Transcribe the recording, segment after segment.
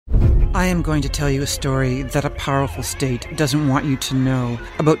I am going to tell you a story that a powerful state doesn't want you to know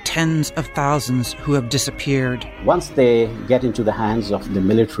about tens of thousands who have disappeared. Once they get into the hands of the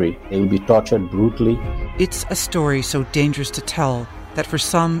military, they will be tortured brutally. It's a story so dangerous to tell that for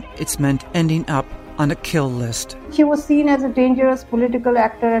some, it's meant ending up on a kill list. She was seen as a dangerous political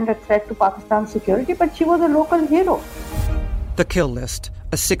actor and a threat to Pakistan's security, but she was a local hero. The Kill List,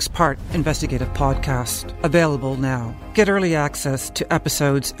 a 6-part investigative podcast, available now. Get early access to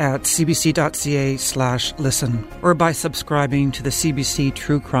episodes at cbc.ca/listen or by subscribing to the CBC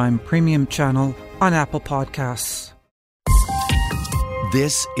True Crime Premium channel on Apple Podcasts.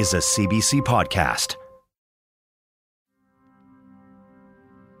 This is a CBC podcast.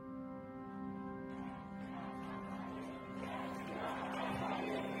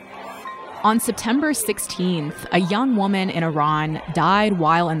 On September 16th, a young woman in Iran died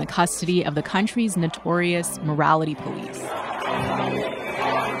while in the custody of the country's notorious morality police.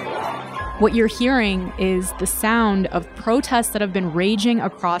 What you're hearing is the sound of protests that have been raging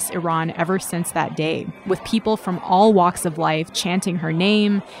across Iran ever since that day, with people from all walks of life chanting her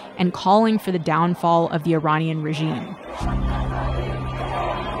name and calling for the downfall of the Iranian regime.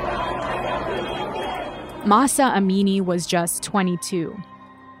 Mahsa Amini was just 22.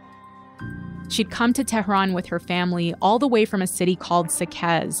 She'd come to Tehran with her family all the way from a city called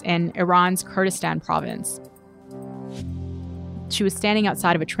Saqqez in Iran's Kurdistan province. She was standing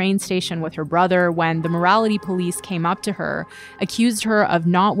outside of a train station with her brother when the morality police came up to her, accused her of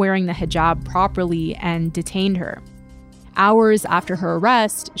not wearing the hijab properly, and detained her. Hours after her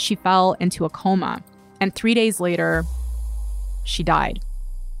arrest, she fell into a coma, and 3 days later, she died.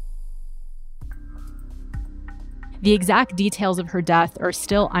 The exact details of her death are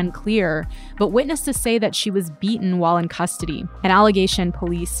still unclear, but witnesses say that she was beaten while in custody, an allegation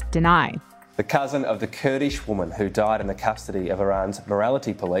police deny. The cousin of the Kurdish woman who died in the custody of Iran's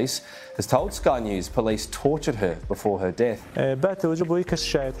morality police has told Sky News police tortured her before her death.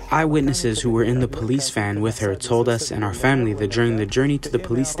 Eyewitnesses who were in the police van with her told us and our family that during the journey to the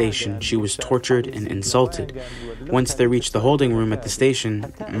police station, she was tortured and insulted. Once they reached the holding room at the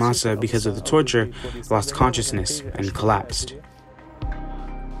station, Mahsa, because of the torture, lost consciousness and collapsed.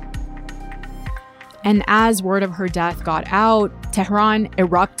 And as word of her death got out, Tehran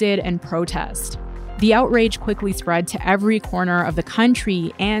erupted in protest. The outrage quickly spread to every corner of the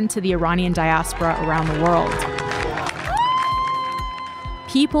country and to the Iranian diaspora around the world.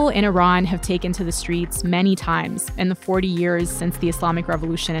 People in Iran have taken to the streets many times in the 40 years since the Islamic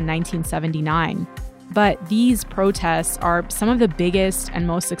Revolution in 1979. But these protests are some of the biggest and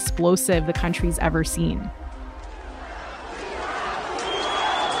most explosive the country's ever seen.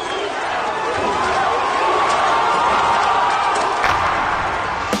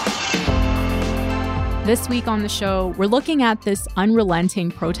 This week on the show, we're looking at this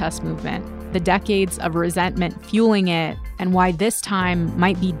unrelenting protest movement, the decades of resentment fueling it, and why this time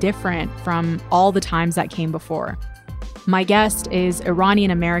might be different from all the times that came before. My guest is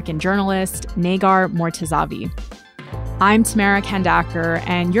Iranian-American journalist Negar Mortazavi. I'm Tamara Kandakar,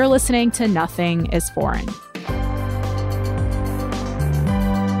 and you're listening to Nothing is Foreign.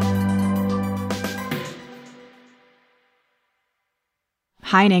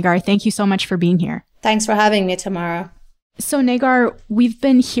 Hi, Negar. Thank you so much for being here. Thanks for having me, Tamara. So, Negar, we've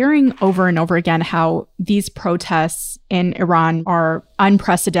been hearing over and over again how these protests in Iran are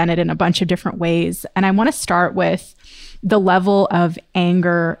unprecedented in a bunch of different ways. And I want to start with the level of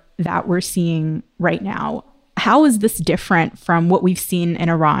anger that we're seeing right now. How is this different from what we've seen in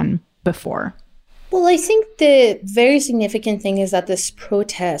Iran before? Well, I think the very significant thing is that this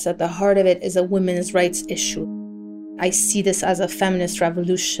protest, at the heart of it, is a women's rights issue. I see this as a feminist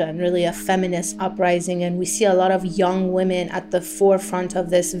revolution, really a feminist uprising, and we see a lot of young women at the forefront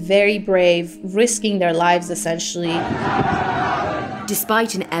of this, very brave, risking their lives essentially.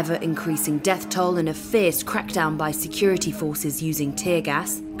 Despite an ever-increasing death toll and a fierce crackdown by security forces using tear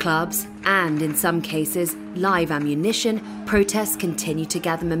gas, clubs, and in some cases, live ammunition, protests continue to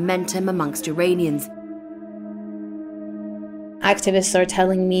gather momentum amongst Iranians. Activists are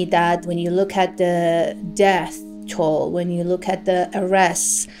telling me that when you look at the death toll, when you look at the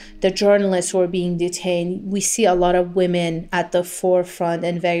arrests, the journalists who are being detained, we see a lot of women at the forefront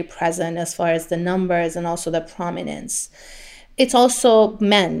and very present as far as the numbers and also the prominence. It's also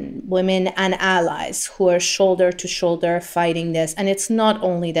men, women, and allies who are shoulder to shoulder fighting this. And it's not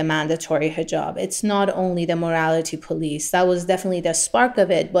only the mandatory hijab. It's not only the morality police. That was definitely the spark of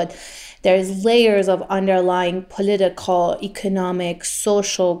it. But there's layers of underlying political, economic,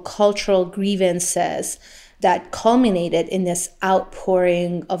 social, cultural grievances that culminated in this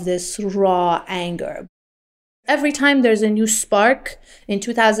outpouring of this raw anger. Every time there's a new spark, in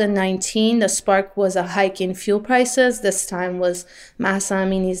 2019, the spark was a hike in fuel prices. This time was Mahsa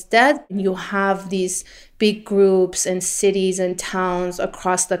Amini's death. You have these big groups in cities and towns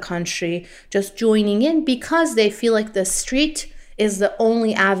across the country just joining in because they feel like the street is the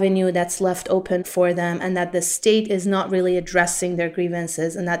only avenue that's left open for them, and that the state is not really addressing their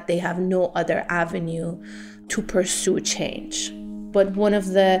grievances, and that they have no other avenue to pursue change. But one of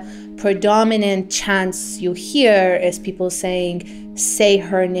the predominant chants you hear is people saying, say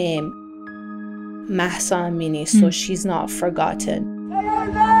her name, Mahsa Amini, so she's not forgotten.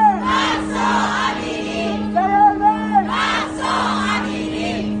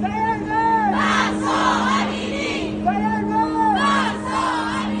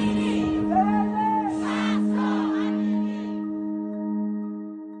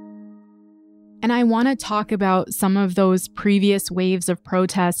 And I want to talk about some of those previous waves of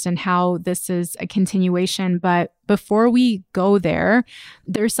protest and how this is a continuation. But before we go there,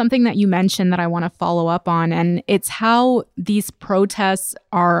 there's something that you mentioned that I want to follow up on. And it's how these protests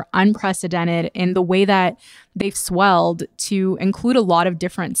are unprecedented in the way that they've swelled to include a lot of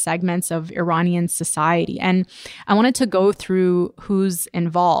different segments of Iranian society. And I wanted to go through who's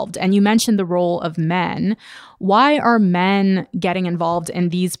involved. And you mentioned the role of men. Why are men getting involved in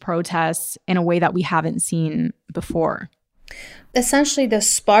these protests in a way that we haven't seen before? Essentially, the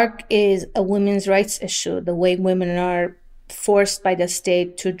spark is a women's rights issue, the way women are forced by the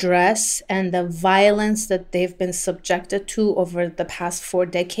state to dress and the violence that they've been subjected to over the past 4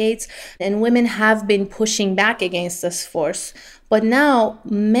 decades. And women have been pushing back against this force. But now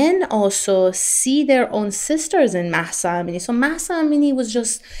men also see their own sisters in Mahsa Amini. So Mahsa Amini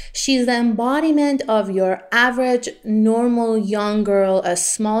she's the embodiment of your average, normal young girl, a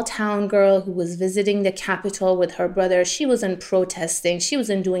small town girl who was visiting the capital with her brother. She wasn't protesting. She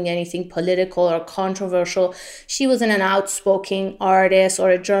wasn't doing anything political or controversial. She wasn't an outspoken artist or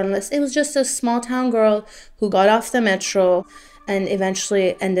a journalist. It was just a small town girl who got off the metro and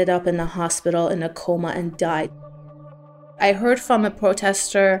eventually ended up in the hospital in a coma and died. I heard from a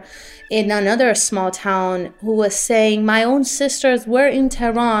protester in another small town who was saying, my own sisters were in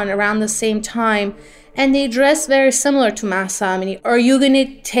Tehran around the same time, and they dress very similar to Mahsa Amini. Are you going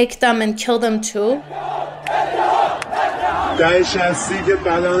to take them and kill them too?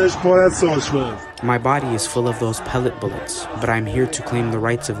 My body is full of those pellet bullets, but I'm here to claim the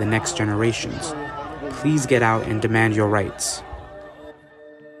rights of the next generations. Please get out and demand your rights.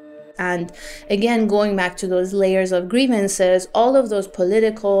 And again, going back to those layers of grievances, all of those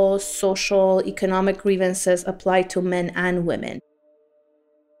political, social, economic grievances apply to men and women.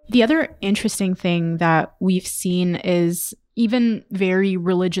 The other interesting thing that we've seen is even very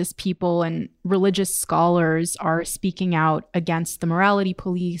religious people and religious scholars are speaking out against the morality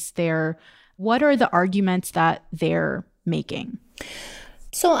police. What are the arguments that they're making?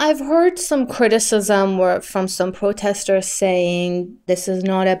 So I've heard some criticism from some protesters saying this is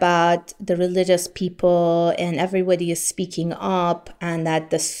not about the religious people and everybody is speaking up and that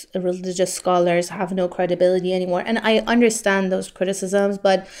the religious scholars have no credibility anymore. And I understand those criticisms,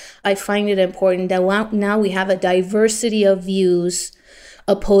 but I find it important that now we have a diversity of views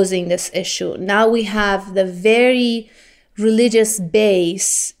opposing this issue. Now we have the very religious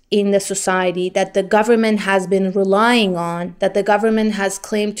base in the society that the government has been relying on, that the government has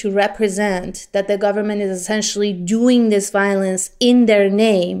claimed to represent, that the government is essentially doing this violence in their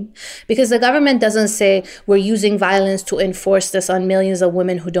name. Because the government doesn't say we're using violence to enforce this on millions of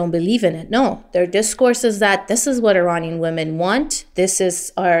women who don't believe in it. No, their discourse is that this is what Iranian women want. This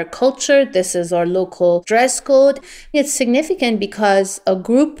is our culture. This is our local dress code. It's significant because a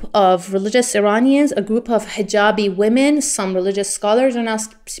group of religious Iranians, a group of hijabi women, some religious scholars are now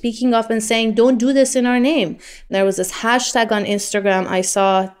speaking up and saying, don't do this in our name. There was this hashtag on Instagram. I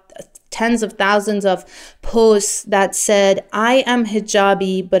saw tens of thousands of posts that said, I am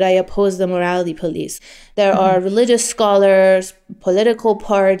hijabi, but I oppose the morality police. There are religious scholars, political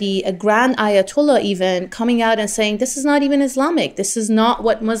party, a grand Ayatollah even coming out and saying, this is not even Islamic. This is not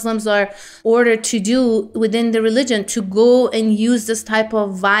what Muslims are ordered to do within the religion, to go and use this type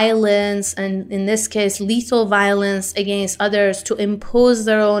of violence, and in this case, lethal violence against others to impose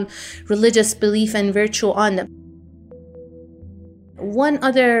their own religious belief and virtue on them. One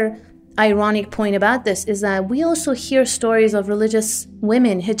other ironic point about this is that we also hear stories of religious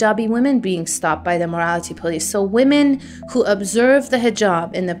women, hijabi women, being stopped by the morality police. So women who observe the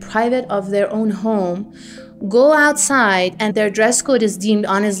hijab in the private of their own home go outside and their dress code is deemed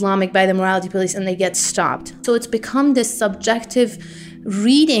un-Islamic by the morality police and they get stopped. So it's become this subjective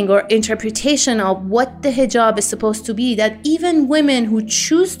reading or interpretation of what the hijab is supposed to be, that even women who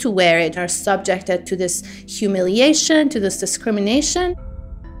choose to wear it are subjected to this humiliation, to this discrimination.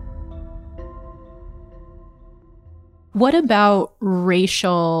 What about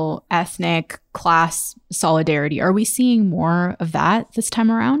racial, ethnic, class solidarity? Are we seeing more of that this time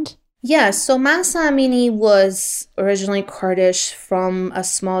around? Yes, so Mahsa Amini was originally Kurdish from a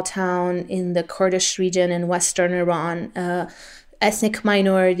small town in the Kurdish region in western Iran, ethnic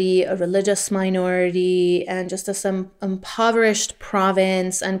minority, a religious minority, and just some impoverished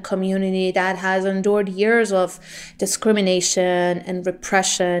province and community that has endured years of discrimination and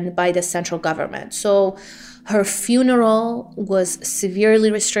repression by the central government. So her funeral was severely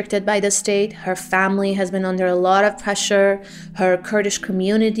restricted by the state. Her family has been under a lot of pressure. Her Kurdish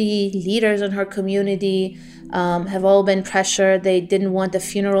community, leaders in her community have all been pressured. They didn't want the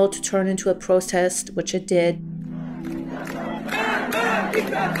funeral to turn into a protest, which it did.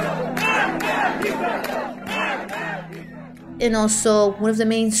 And also, one of the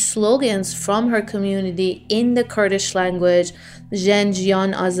main slogans from her community in the Kurdish language, Jen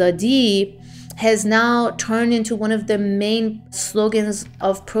Jian Azadi, has now turned into one of the main slogans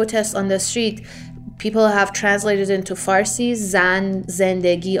of protests on the street. People have translated into Farsi, Zan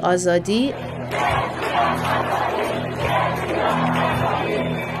Zendegi Azadi,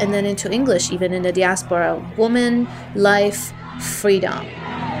 and then into English, even in the diaspora, woman, life, freedom.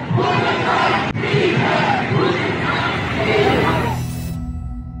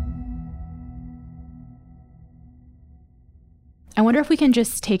 I wonder if we can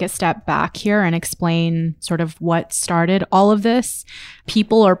just take a step back here and explain sort of what started all of this.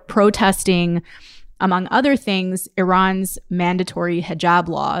 People are protesting, among other things, Iran's mandatory hijab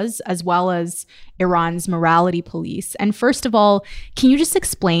laws, as well as Iran's morality police. And first of all, can you just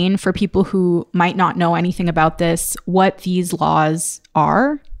explain for people who might not know anything about this, what these laws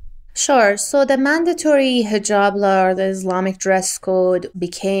are? Sure. So the mandatory hijab law, or the Islamic dress code,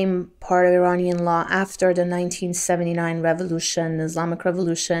 became part of Iranian law after the 1979 revolution, the Islamic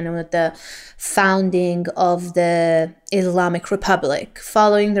Revolution, and with the founding of the Islamic Republic.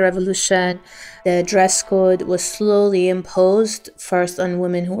 Following the revolution, the dress code was slowly imposed, first on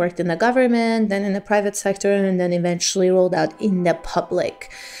women who worked in the government, then in the private sector, and then eventually rolled out in the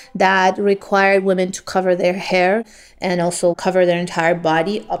public. That required women to cover their hair and also cover their entire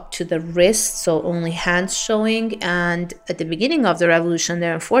body up to the wrist, so only hands showing. And at the beginning of the revolution,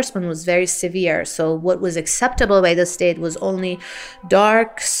 their enforcement was very severe. So what was acceptable by the state was only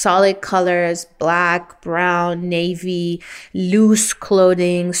dark, solid colors, black, brown, navy, loose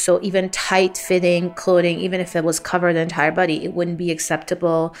clothing. So even tight-fitting clothing, even if it was covered the entire body, it wouldn't be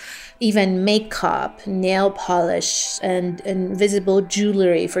acceptable. Even makeup, nail polish, and visible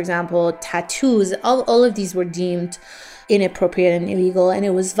jewelry, for example, tattoos, all of these were deemed inappropriate and illegal, and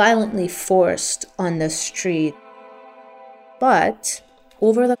it was violently forced on the street. But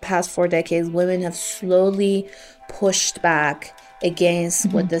over the past 4 decades, women have slowly pushed back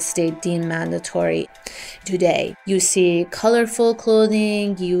against what the state deemed mandatory. Today, you see colorful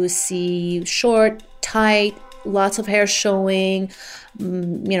clothing, you see short, tight, lots of hair showing,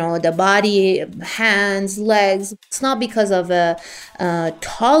 the body, hands, legs. It's not because of a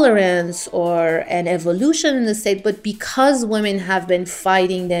tolerance or an evolution in the state, but because women have been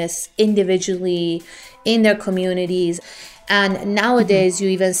fighting this individually in their communities. And nowadays, you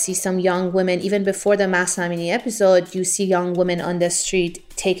even see some young women, even before the Mahsa Amini episode, you see young women on the street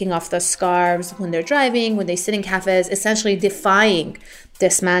taking off the scarves when they're driving, when they sit in cafes, essentially defying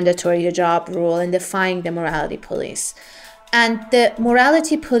this mandatory hijab rule and defying the morality police. And the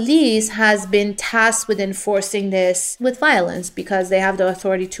morality police has been tasked with enforcing this with violence because they have the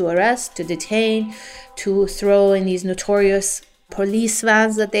authority to arrest, to detain, to throw in these notorious police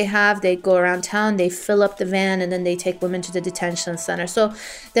vans that they have. They go around town, they fill up the van, and then they take women to the detention center. So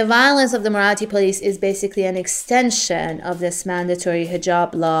the violence of the morality police is basically an extension of this mandatory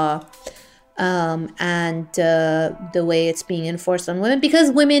hijab law and the way it's being enforced on women, because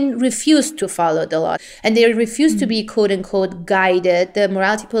women refuse to follow the law and they refuse to be quote unquote guided. The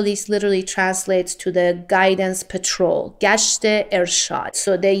morality police literally translates to the guidance patrol, gashte ershad.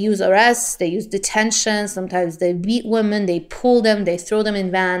 So they use arrests, they use detention, sometimes they beat women, they pull them, they throw them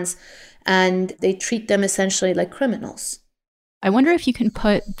in vans, and they treat them essentially like criminals. I wonder if you can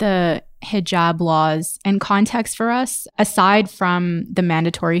put the hijab laws in context for us. Aside from the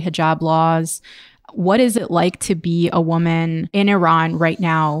mandatory hijab laws, what is it like to be a woman in Iran right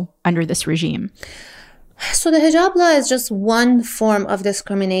now under this regime? So the hijab law is just one form of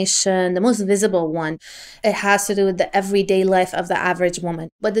discrimination, the most visible one. It has to do with the everyday life of the average woman.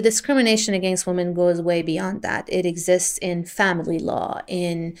 But the discrimination against women goes way beyond that. It exists in family law,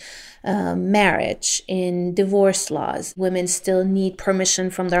 in marriage, in divorce laws. Women still need permission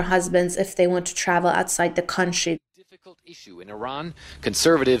from their husbands if they want to travel outside the country. Difficult issue in Iran.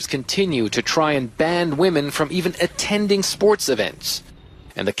 Conservatives continue to try and ban women from even attending sports events.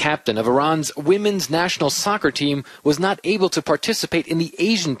 And the captain of Iran's women's national soccer team was not able to participate in the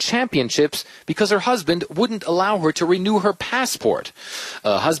Asian Championships because her husband wouldn't allow her to renew her passport.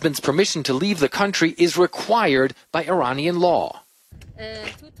 A husband's permission to leave the country is required by Iranian law.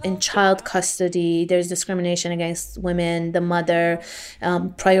 In child custody, there's discrimination against women, the mother,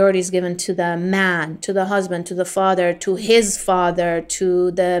 priorities given to the man, to the husband, to the father, to his father,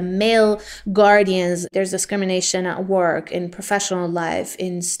 to the male guardians. There's discrimination at work, in professional life,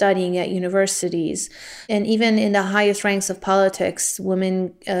 in studying at universities. And even in the highest ranks of politics,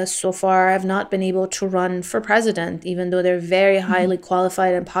 women so far have not been able to run for president, even though they're very highly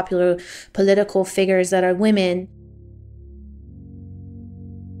qualified and popular political figures that are women.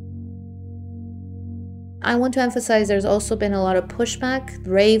 I want to emphasize there's also been a lot of pushback.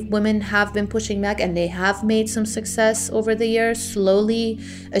 Brave women have been pushing back, and they have made some success over the years, slowly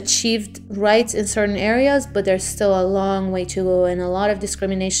achieved rights in certain areas, but there's still a long way to go, and a lot of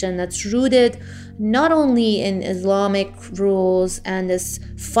discrimination that's rooted not only in Islamic rules and this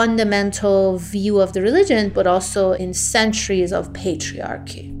fundamental view of the religion, but also in centuries of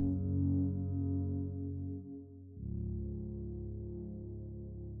patriarchy.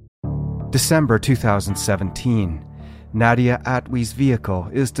 December 2017. Nadia Atwi's vehicle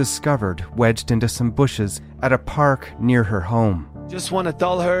is discovered wedged into some bushes at a park near her home. Just want to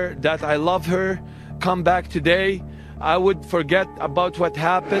tell her that I love her. Come back today. I would forget about what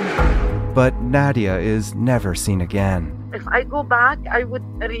happened. But Nadia is never seen again. If I go back, I would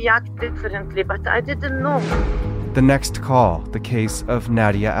react differently, but I didn't know. The Next Call, the case of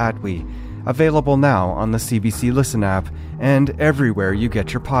Nadia Atwi. Available now on the CBC Listen app and everywhere you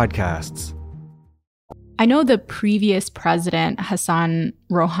get your podcasts. I know the previous president, Hassan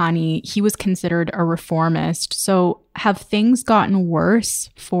Rouhani, he was considered a reformist. So have things gotten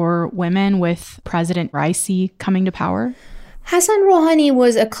worse for women with President Raisi coming to power? Hassan Rouhani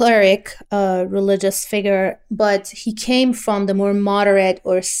was a cleric, a religious figure, but he came from the more moderate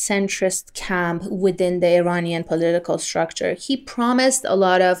or centrist camp within the Iranian political structure. He promised a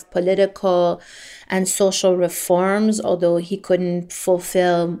lot of political and social reforms, although he couldn't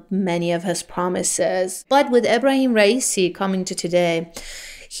fulfill many of his promises. But with Ebrahim Raisi coming to today,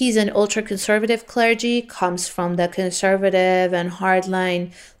 he's an ultra-conservative clergy, comes from the conservative and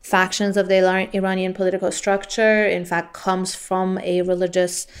hardline factions of the Iranian political structure. In fact, comes from a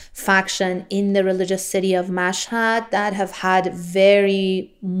religious faction in the religious city of Mashhad that have had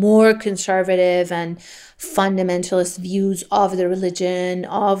very more conservative and fundamentalist views of the religion,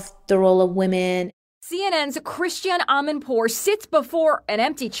 of the role of women. CNN's Christiane Amanpour sits before an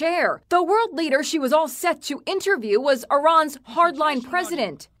empty chair. The world leader she was all set to interview was Iran's hardline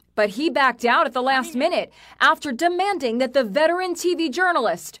president. But he backed out at the last minute after demanding that the veteran TV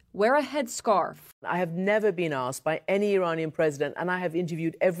journalist wear a headscarf. I have never been asked by any Iranian president, and I have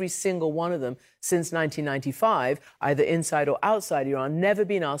interviewed every single one of them since 1995, either inside or outside Iran, never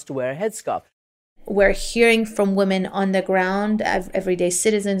been asked to wear a headscarf. We're hearing from women on the ground, everyday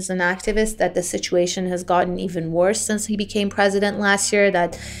citizens and activists, that the situation has gotten even worse since he became president last year,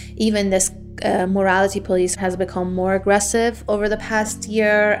 that even this morality police has become more aggressive over the past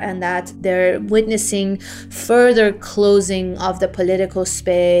year, and that they're witnessing further closing of the political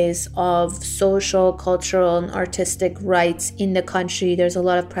space, of social, cultural, and artistic rights in the country. There's a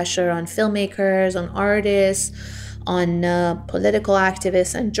lot of pressure on filmmakers, on artists, on political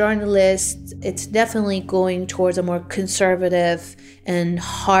activists and journalists. It's definitely going towards a more conservative and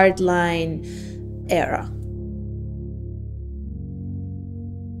hardline era.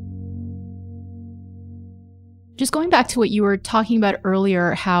 Just going back to what you were talking about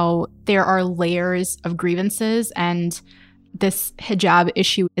earlier, how there are layers of grievances, and this hijab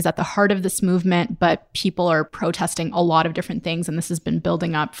issue is at the heart of this movement, but people are protesting a lot of different things, and this has been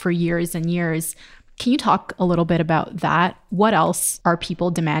building up for years and years. Can you talk a little bit about that? What else are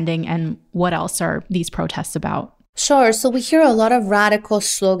people demanding, and what else are these protests about? Sure. So we hear a lot of radical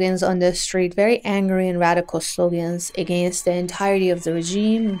slogans on the street, very angry and radical slogans against the entirety of the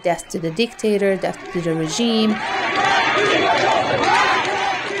regime, death to the dictator, death to the regime.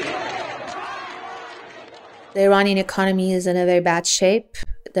 The Iranian economy is in a very bad shape.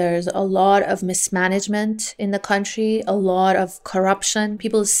 There's a lot of mismanagement in the country, a lot of corruption.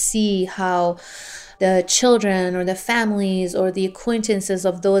 People see how the children or the families or the acquaintances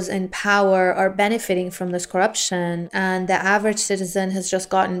of those in power are benefiting from this corruption. And the average citizen has just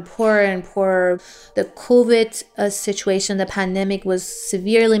gotten poorer and poorer. The COVID situation, the pandemic, was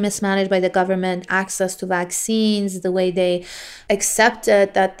severely mismanaged by the government. Access to vaccines, the way they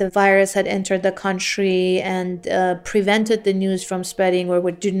accepted that the virus had entered the country and prevented the news from spreading, or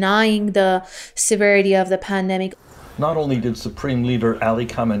were denying the severity of the pandemic. Not only did Supreme Leader Ali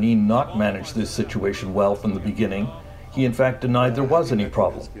Khamenei not manage this situation well from the beginning, he in fact denied there was any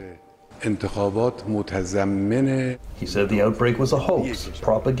problem. He said the outbreak was a hoax,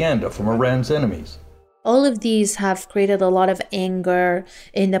 propaganda from Iran's enemies. All of these have created a lot of anger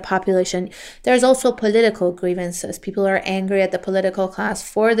in the population. There's also political grievances. People are angry at the political class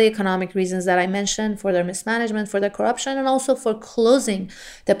for the economic reasons that I mentioned, for their mismanagement, for their corruption, and also for closing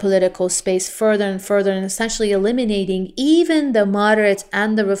the political space further and further and essentially eliminating even the moderates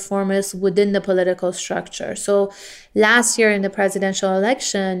and the reformists within the political structure. So last year in the presidential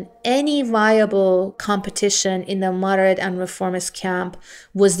election, any viable competition in the moderate and reformist camp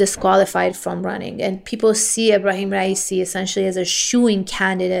was disqualified from running. And people see Ebrahim Raisi essentially as a shoo-in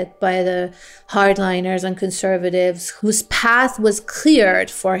candidate by the hardliners and conservatives whose path was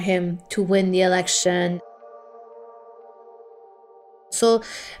cleared for him to win the election. So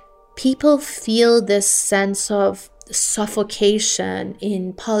people feel this sense of suffocation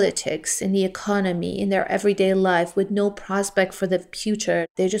in politics, in the economy, in their everyday life, with no prospect for the future.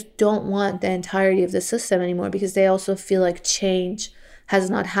 They just don't want the entirety of the system anymore because they also feel like change has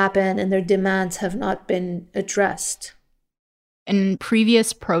not happened and their demands have not been addressed. In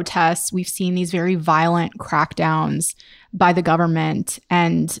previous protests, we've seen these very violent crackdowns by the government.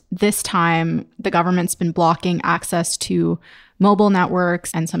 And this time, the government's been blocking access to mobile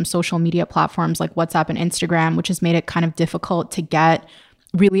networks and some social media platforms like WhatsApp and Instagram, which has made it kind of difficult to get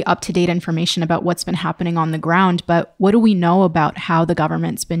really up-to-date information about what's been happening on the ground. But what do we know about how the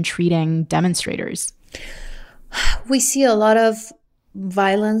government's been treating demonstrators? We see a lot of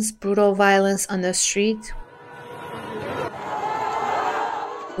violence, brutal violence on the street.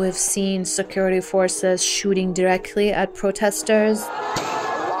 We've seen security forces shooting directly at protesters.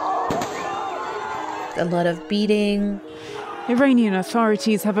 A lot of beating. Iranian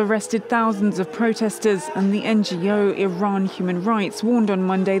authorities have arrested thousands of protesters, and the NGO Iran Human Rights warned on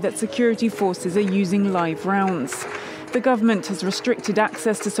Monday that security forces are using live rounds. The government has restricted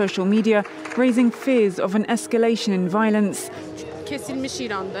access to social media, raising fears of an escalation in violence.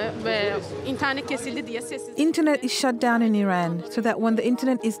 Internet is shut down in Iran, so that when the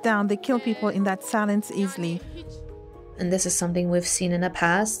internet is down, they kill people in that silence easily. And this is something we've seen in the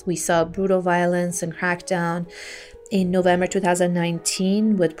past. We saw brutal violence and crackdown in November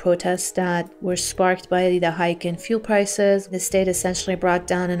 2019 with protests that were sparked by the hike in fuel prices. The state essentially brought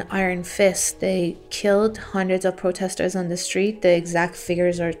down an iron fist. They killed hundreds of protesters on the street. The exact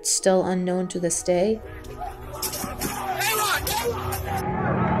figures are still unknown to this day.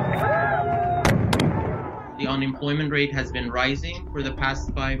 The unemployment rate has been rising for the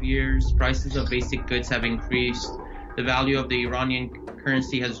past 5 years. Prices of basic goods have increased. The value of the Iranian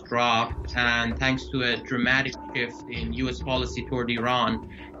currency has dropped, and thanks to a dramatic shift in U.S. policy toward Iran,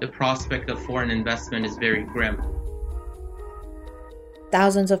 the prospect of foreign investment is very grim.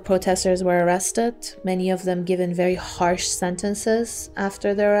 Thousands of protesters were arrested, many of them given very harsh sentences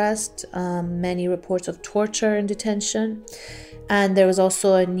after their arrest, many reports of torture and detention. And there was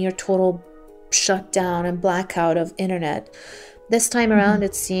also a near total shutdown and blackout of internet. This time around,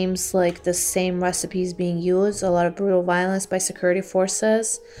 it seems like the same recipe is being used. A lot of brutal violence by security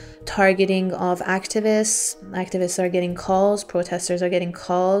forces, targeting of activists. Activists are getting calls, protesters are getting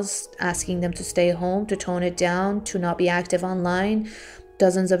calls, asking them to stay home, to tone it down, to not be active online.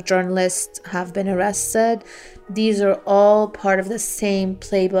 Dozens of journalists have been arrested. These are all part of the same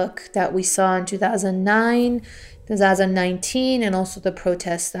playbook that we saw in 2009, 2019, and also the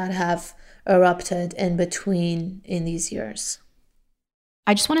protests that have erupted in between in these years.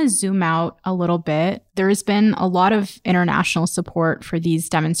 I just want to zoom out a little bit. There has been a lot of international support for these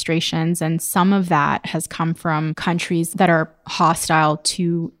demonstrations, and some of that has come from countries that are hostile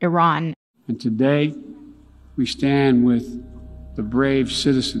to Iran. And today, we stand with the brave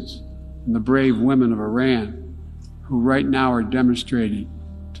citizens and the brave women of Iran who right now are demonstrating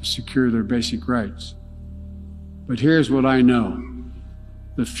to secure their basic rights. But here's what I know.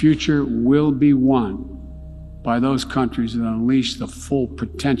 The future will be won by those countries that unleash the full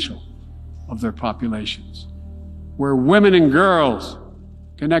potential of their populations, where women and girls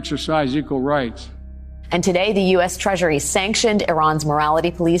can exercise equal rights. And today, the U.S. Treasury sanctioned Iran's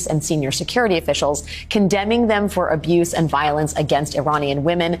morality police and senior security officials, condemning them for abuse and violence against Iranian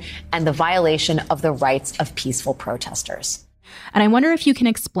women and the violation of the rights of peaceful protesters. And I wonder if you can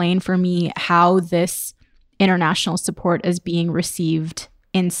explain for me how this international support is being received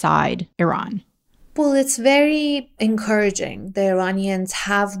inside Iran. Well, it's very encouraging. The Iranians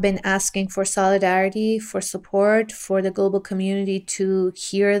have been asking for solidarity, for support, for the global community to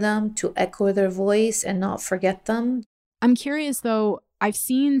hear them, to echo their voice and not forget them. I'm curious, though, I've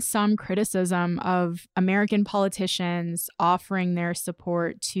seen some criticism of American politicians offering their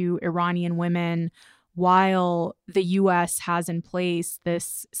support to Iranian women while the U.S. has in place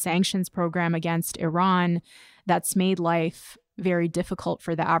this sanctions program against Iran that's made life very difficult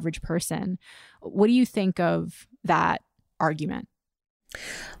for the average person. What do you think of that argument?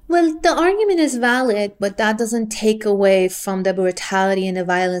 Well, the argument is valid, but that doesn't take away from the brutality and the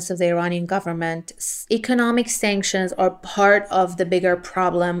violence of the Iranian government. Economic sanctions are part of the bigger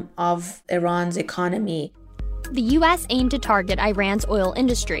problem of Iran's economy. The U.S. aimed to target Iran's oil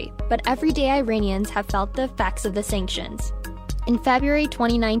industry, but everyday Iranians have felt the effects of the sanctions. In February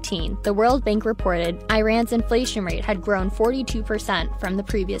 2019, the World Bank reported Iran's inflation rate had grown 42% from the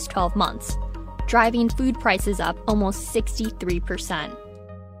previous 12 months, driving food prices up almost 63%.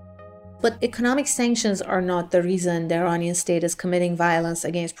 But economic sanctions are not the reason the Iranian state is committing violence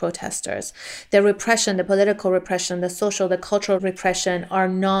against protesters. The repression, the political repression, the social, the cultural repression are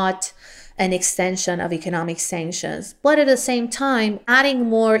not an extension of economic sanctions. But at the same time, adding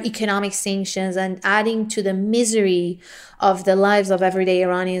more economic sanctions and adding to the misery of the lives of everyday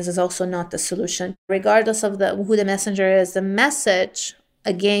Iranians is also not the solution. Regardless of who the messenger is, the message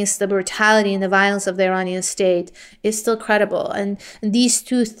against the brutality and the violence of the Iranian state is still credible. And these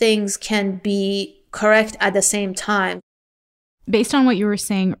two things can be correct at the same time. Based on what you were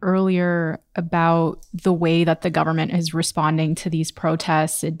saying earlier about the way that the government is responding to these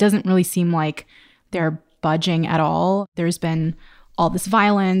protests, it doesn't really seem like they're budging at all. There's been all this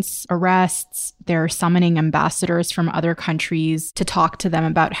violence, arrests. They're summoning ambassadors from other countries to talk to them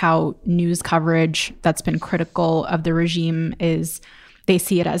about how news coverage that's been critical of the regime they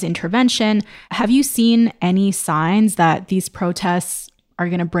see it as intervention. Have you seen any signs that these protests are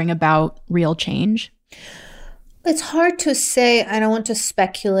going to bring about real change? It's hard to say. I don't want to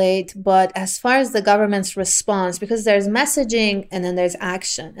speculate, but as far as the government's response, because there's messaging and then there's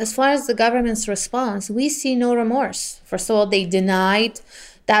action. As far as the government's response, we see no remorse. First of all, they denied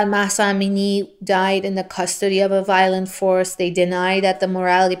that Mahsa Amini died in the custody of a violent force. They deny that the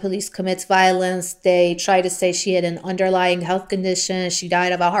morality police commits violence. They try to say she had an underlying health condition. She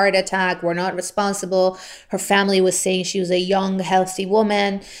died of a heart attack. We're not responsible. Her family was saying she was a young, healthy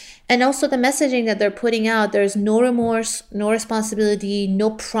woman. And also the messaging that they're putting out, there's no remorse, no responsibility, no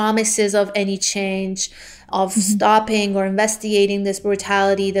promises of any change, of stopping or investigating this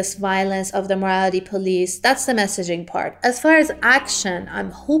brutality, this violence of the morality police. That's the messaging part. As far as action,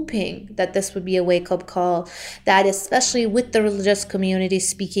 I'm hoping that this would be a wake-up call, that especially with the religious community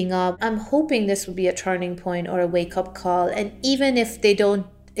speaking up, I'm hoping this would be a turning point or a wake-up call. And even if they don't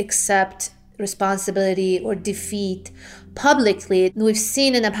accept responsibility or defeat publicly, we've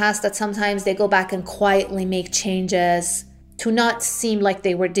seen in the past that sometimes they go back and quietly make changes to not seem like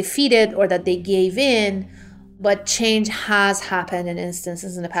they were defeated or that they gave in, but change has happened in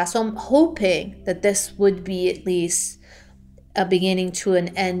instances in the past. So I'm hoping that this would be at least a beginning to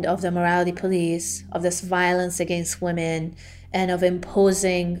an end of the morality police, of this violence against women, and of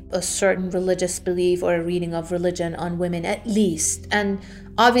imposing a certain religious belief or a reading of religion on women at least. And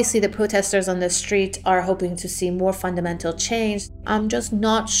obviously the protesters on the street are hoping to see more fundamental change. I'm just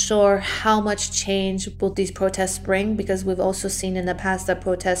not sure how much change will these protests bring, because we've also seen in the past that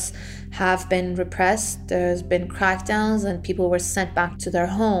protests have been repressed. There's been crackdowns and people were sent back to their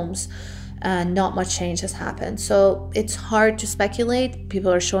homes. And not much change has happened. So it's hard to speculate.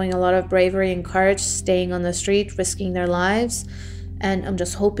 People are showing a lot of bravery and courage, staying on the street, risking their lives. And I'm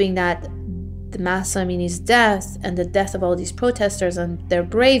just hoping that the Mahsa Amini's death and the death of all these protesters and their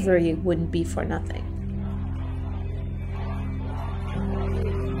bravery wouldn't be for nothing.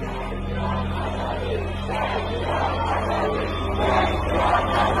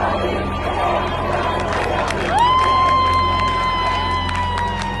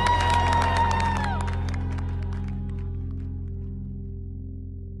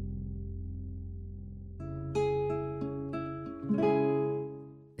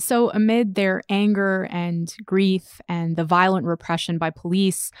 So amid their anger and grief and the violent repression by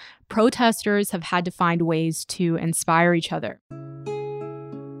police, protesters have had to find ways to inspire each other.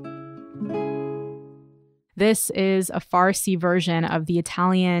 This is a Farsi version of the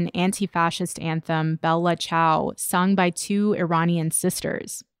Italian anti-fascist anthem Bella Ciao, sung by two Iranian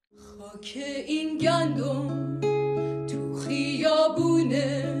sisters.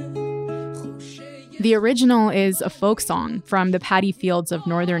 The original is a folk song from the paddy fields of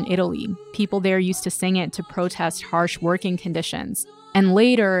northern Italy. People there used to sing it to protest harsh working conditions. And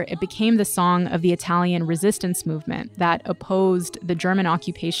later, it became the song of the Italian resistance movement that opposed the German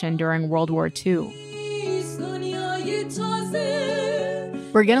occupation during World War II.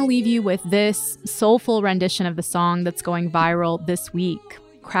 We're going to leave you with this soulful rendition of the song that's going viral this week.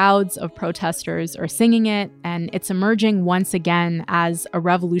 Crowds of protesters are singing it, and it's emerging once again as a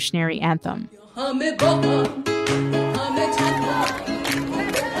revolutionary anthem.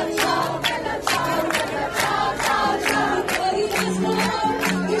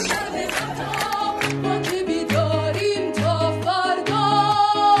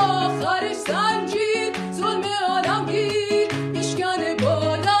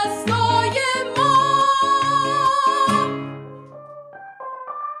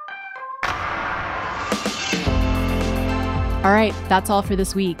 All right, that's all for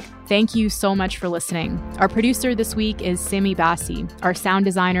this week. Thank you so much for listening. Our producer this week is Simi Bassi. Our sound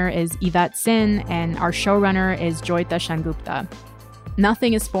designer is Yvette Sin, and our showrunner is Joyita Shangupta.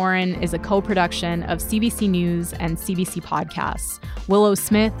 Nothing is Foreign is a co-production of CBC News and CBC Podcasts. Willow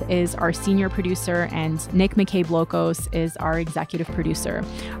Smith is our senior producer, and Nick McCabe-Locos is our executive producer.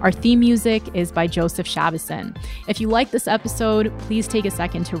 Our theme music is by Joseph Shabison. If you like this episode, please take a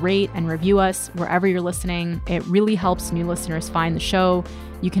second to rate and review us wherever you're listening. It really helps new listeners find the show.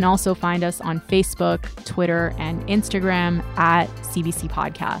 You can also find us on Facebook, Twitter, and Instagram at CBC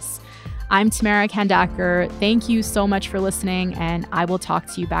Podcasts. I'm Tamara Kandaker. Thank you so much for listening, and I will talk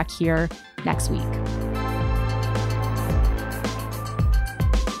to you back here next week.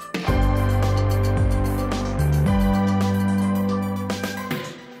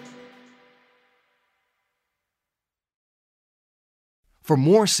 For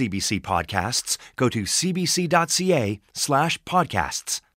more CBC podcasts, go to cbc.ca/podcasts.